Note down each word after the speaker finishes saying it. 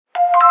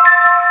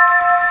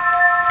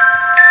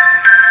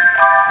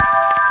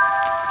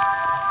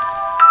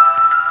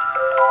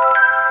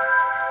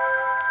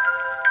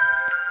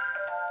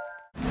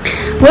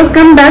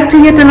Welcome back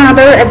to yet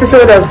another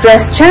episode of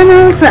Dress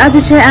Channel. So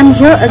today I'm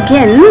here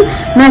again,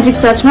 Magic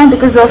Touch ma,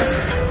 because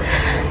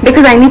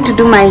I need to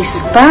do my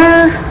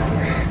spa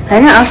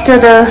and after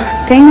the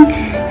thing.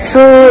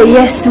 So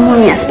yes,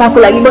 म यहाँ spa को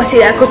लागि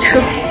बसिरहेको छु.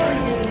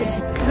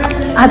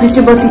 आज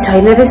चाहिँ बत्ती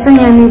छैन रहेछ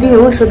यहाँनिर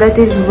हो, so that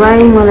is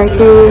why मलाई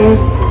चाहिँ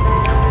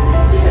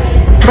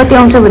बत्ती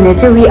आउँछ भने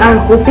चाहिँ we are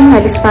hoping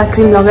अहिले spa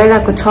cream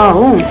लगाइरहेको छ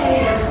हो.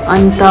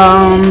 अन्त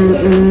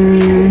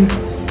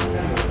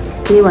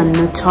के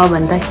भन्नु छ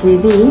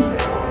भन्दाखेरि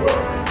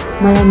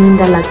मलाई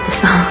निन्दा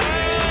लाग्दैछ.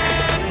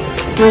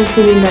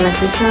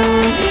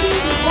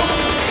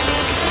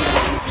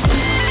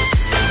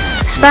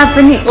 स्पा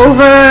पनि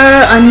ओभर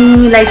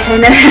अनि लाइट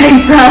छैन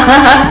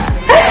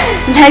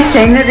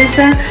रहेछ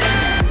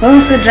हो,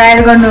 सो ड्रायर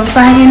गर्नु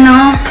पाएन.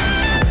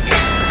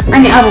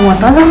 अनि अब म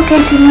तल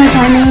क्यान्टिनमा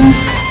जाने.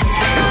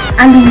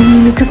 आलु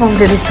मिठो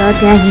पाउँदो रहेछ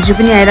त्यहाँ. हिजो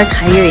पनि आएर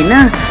खायो होइन,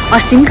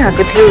 अस्ति पनि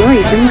खाएको थियो हो,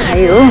 हिजो पनि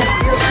खायो हो,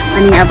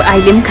 अनि अब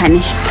अहिले पनि खाने.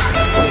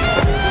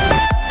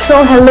 सो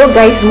हेलो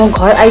गाइज, म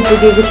घर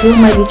आइपुगेको छु.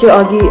 मैले चाहिँ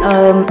अघि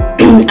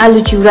आलु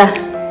चिउरा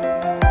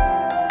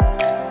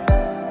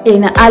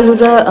आलु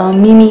र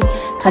मिमी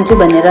खान्छु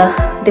भनेर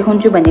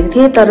देखाउँछु भनेको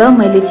थिएँ, तर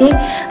मैले चाहिँ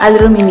आलु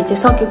र मिमी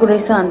चाहिँ सकेको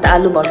रहेछ. अन्त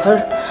आलु भर्खर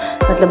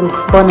मतलब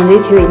बनाउँदै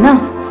थियो होइन.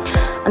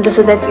 अन्त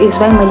सो द्याट इज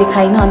वाइ मैले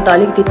खाइनँ. अन्त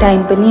अलिकति टाइम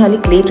पनि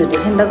अलिक लेट हुँदै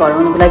थियो नि त घर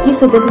आउनुको लागि,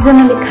 सो त्यति चाहिँ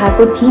मैले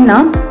खाएको थिइनँ.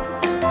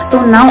 So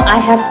now I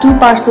have 2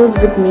 parcels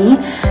with me.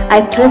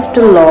 I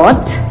thrifted a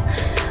lot,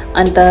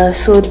 and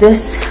so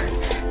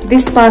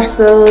these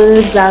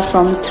parcels are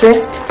from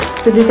thrift.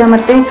 So दुईटा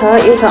मात्रै छ,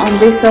 एउटा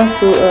आउँदैछ.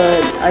 So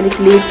अलिक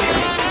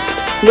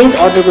लेट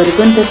अर्डर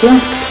गरेको नि त थियो.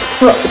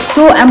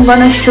 So I'm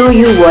gonna show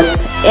you what's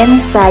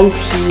inside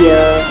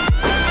here.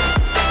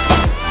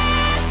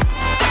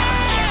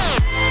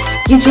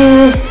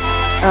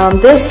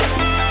 This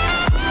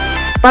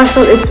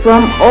parcel is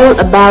from All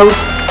About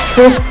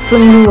Thrift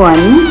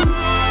 21.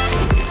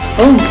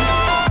 Oh,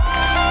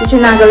 which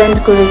is Nagaland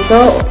ko रहेछ.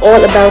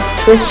 All About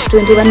Thrift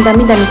 21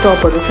 दामी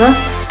टपहरु छ.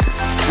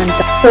 अन्त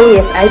so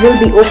yes, I will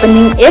be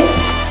opening it.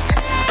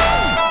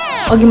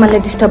 अघि मलाई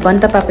डिस्टर्ब भयो नि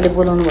त, पापाले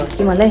बोलाउनु भयो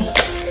कि मलाई.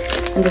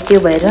 अन्त त्यो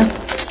भएर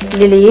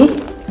लिले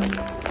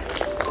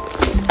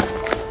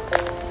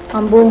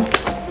अम्बो.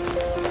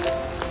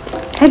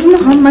 I don't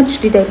know how much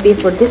did I pay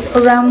for this.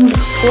 Around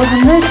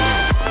 400.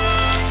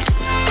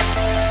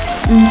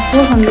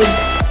 400.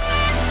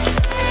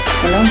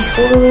 Around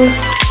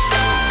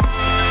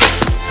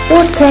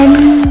 410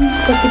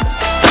 कति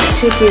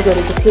चाहिँ पे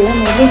गरेको थिएँ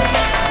मैले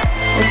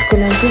यसको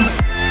लागि.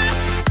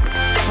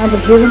 अब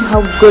हेरौँ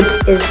how good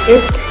is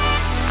it.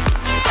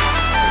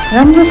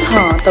 राम्रो छ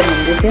त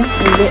भन्दै थियो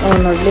उसले,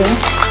 ओनरले.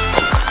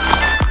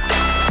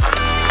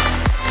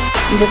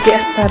 जति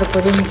साह्रो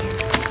पऱ्यो नि.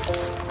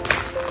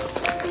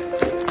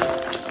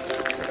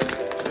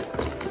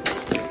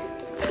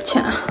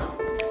 अच्छा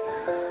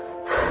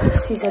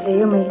सिसा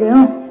ल्यायो मैले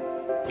हो.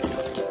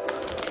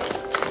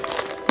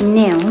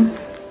 Now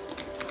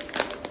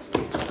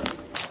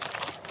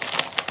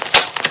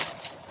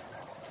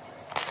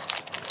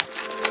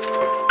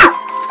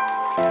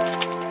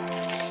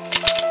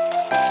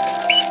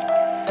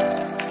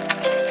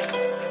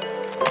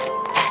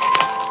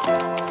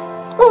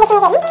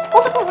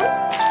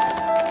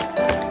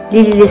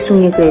लिलीले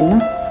सुँगेको हेर्नु.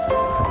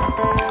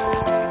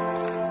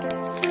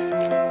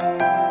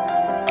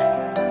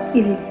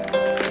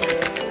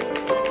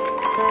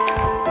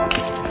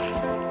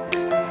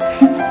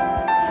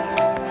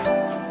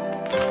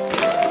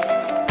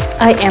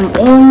 I am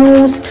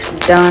almost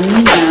done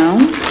now.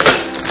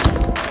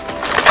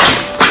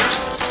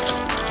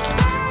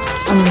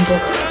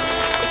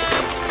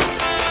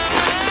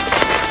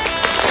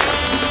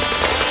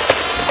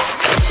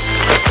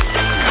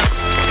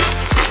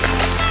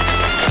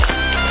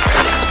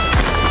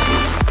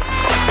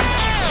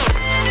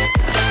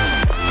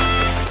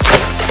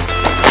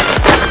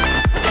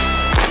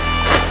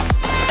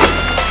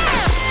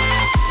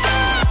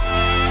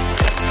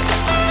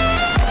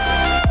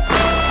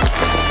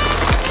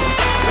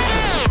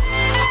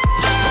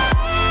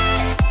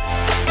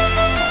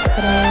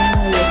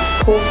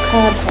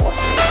 Polka dot.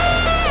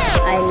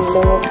 I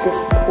love this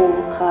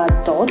polka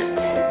dot.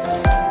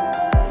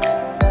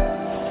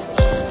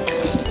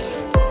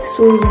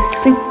 So it's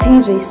pretty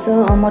रहेछ.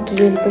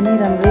 मटेरियल पनि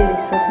राम्रै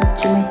रहेछ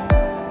साँच्चै.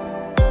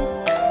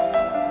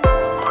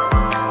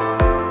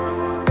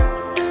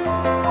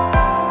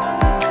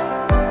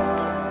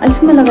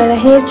 अलिकमा लगाएर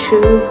हेर्छु.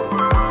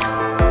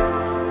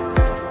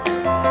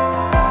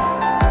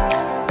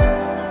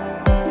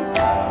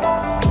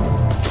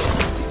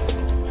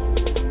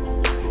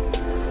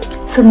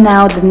 So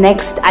now the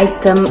next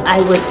item, I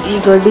was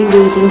eagerly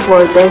waiting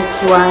for this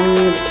one.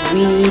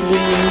 Really,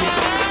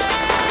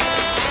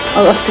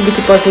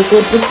 activity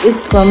potato. This is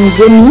from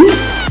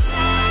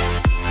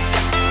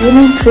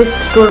Yummy thrift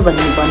store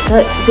भन्ने भन्छ.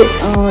 यो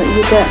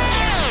त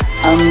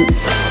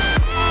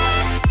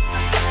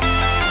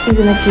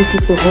एकजना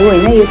केटीको हो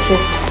होइन यो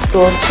थ्रिफ्ट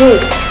स्टोर चाहिँ.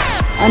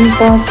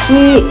 अन्त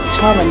के छ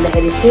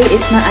भन्दाखेरि चाहिँ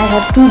यसमा I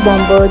have 2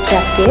 bomber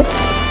jackets.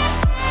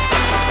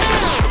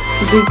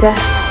 दुईटा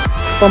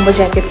bomber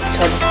jackets छ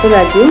जस्तो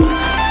लाग्यो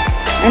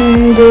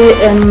and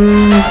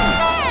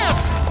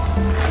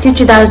त्यो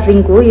चाहिँ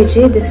दार्जिलिङको यो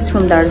चाहिँ this is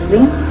from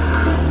दार्जिलिङ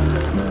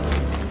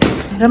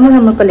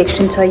राम्रो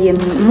कलेक्सन छ यो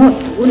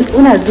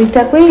उनीहरु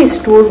दुईटाकै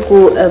स्टोरको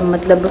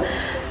मतलब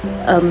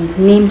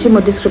नेम चाहिँ म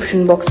डिस्क्रिप्सन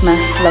बक्समा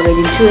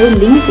लगाइदिन्छु है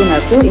लिंक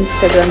उनीहरुको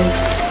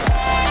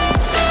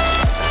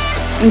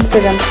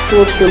इन्स्टाग्राम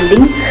स्टोरको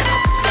link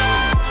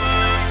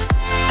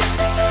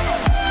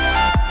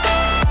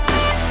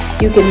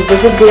you can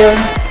visit their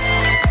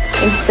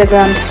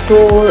Instagram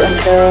store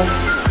and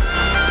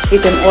you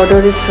can order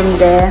it from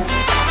there.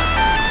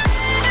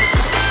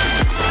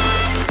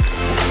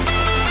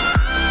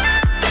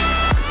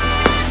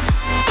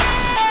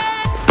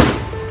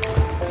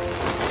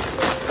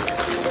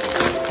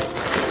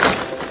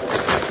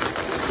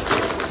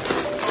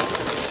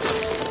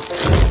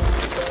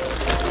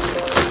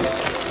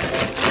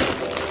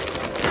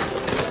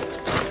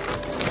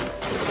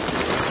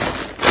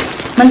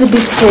 मैले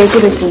बिर्सिसकेको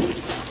रहेछु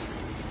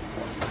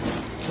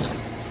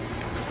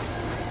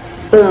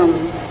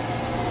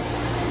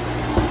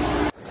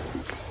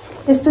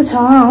यस्तो छ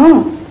हो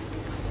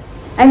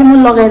अहिले म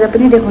लगाएर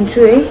पनि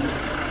देखाउँछु है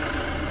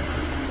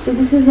so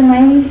this is a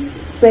nice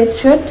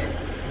sweatshirt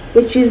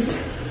which is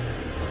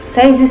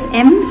size is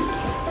M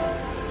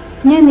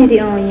यहाँनेरि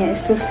यहाँ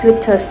यस्तो स्लिट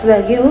छ जस्तो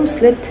लाग्यो हो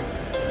स्लिट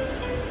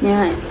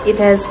यहाँ it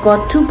has got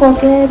 2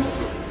 pockets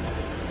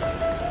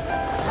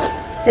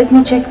let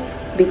me check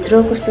भित्र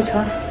कस्तो छ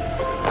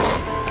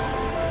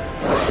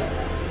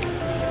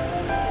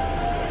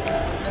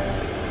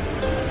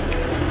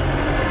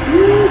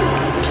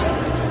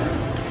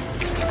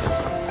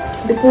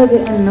Because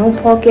there are no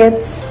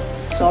pockets.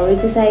 Sorry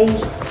to say.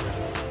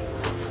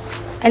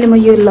 अहिले म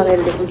यो लगाएर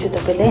देखाउँछु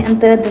तपाईलाई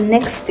and the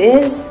next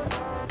is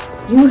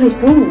यो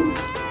रहेछ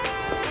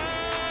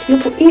यो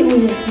को ए उयो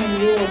यसमा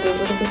यो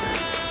अबबाट त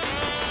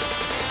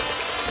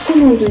कुन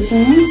रहेछ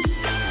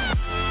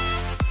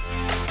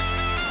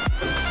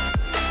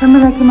राम्रो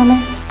लाग्यो मलाई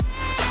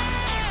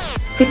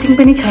फिटिङ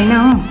पनि छैन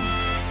हो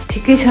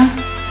ठिकै छ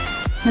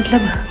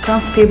मतलब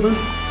कम्फर्टेबल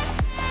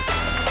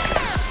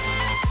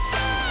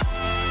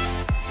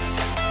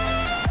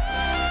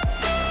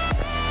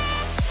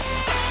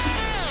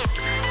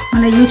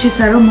मलाई यो चाहिँ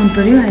साह्रो मन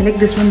पर्यो I like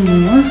this one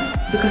more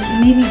because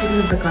maybe because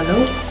of the color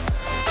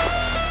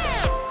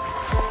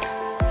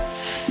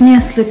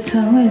यहाँ स्लिप छ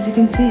हो as you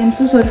can see I'm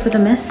so sorry for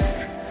the mess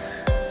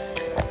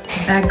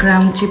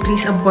background चाहिँ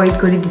please avoid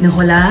गरिदिनु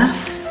होला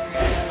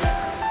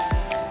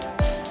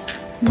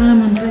मलाई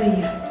मन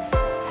पर्यो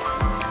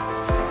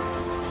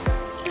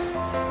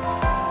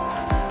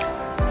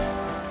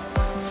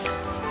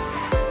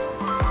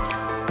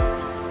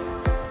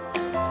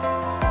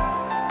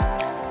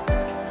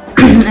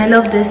I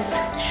love this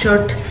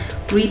shirt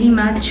really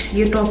much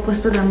यो टप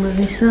कस्तो राम्रो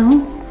रहेछ हो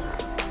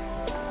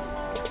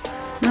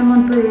मलाई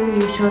मन पर्यो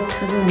यो शर्ट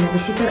सबैभन्दा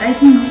बेसी तर आई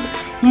थिंक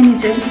यहाँनिर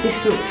चाहिँ अलिकति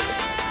यस्तो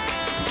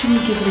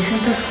चुम्केको रहेछ नि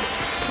त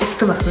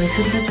यस्तो भएको रहेछ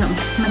नि त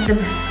मतलब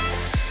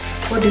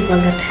what do you call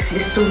that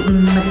यस्तो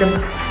मतलब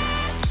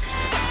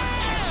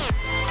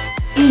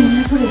ए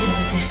यहाँ पो रहेछ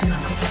त्यस्तो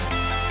भएको त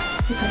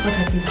के त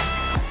कतातिर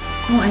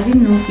I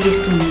didn't know कि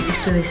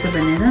यस्तो रहेछ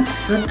भनेर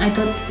but I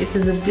thought it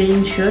was a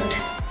plain shirt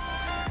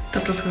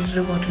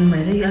button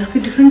भएर यो अर्कै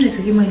डिफ्रेन्ट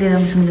रहेछ कि मैले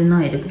राम्रोसँगले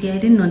नहेरेको कि I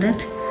didn't know that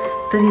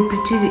तर यो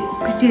प्रिटी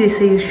रहेछ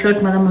यो शर्ट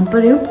मलाई मन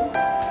पर्यो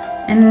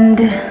and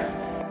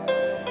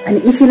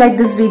if you like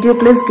this video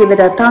please give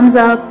it a thumbs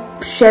up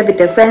share with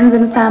your friends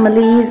and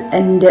families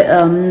and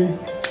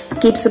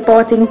keep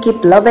supporting keep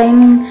loving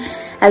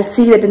I'll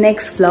see you at the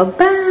next vlog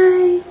bye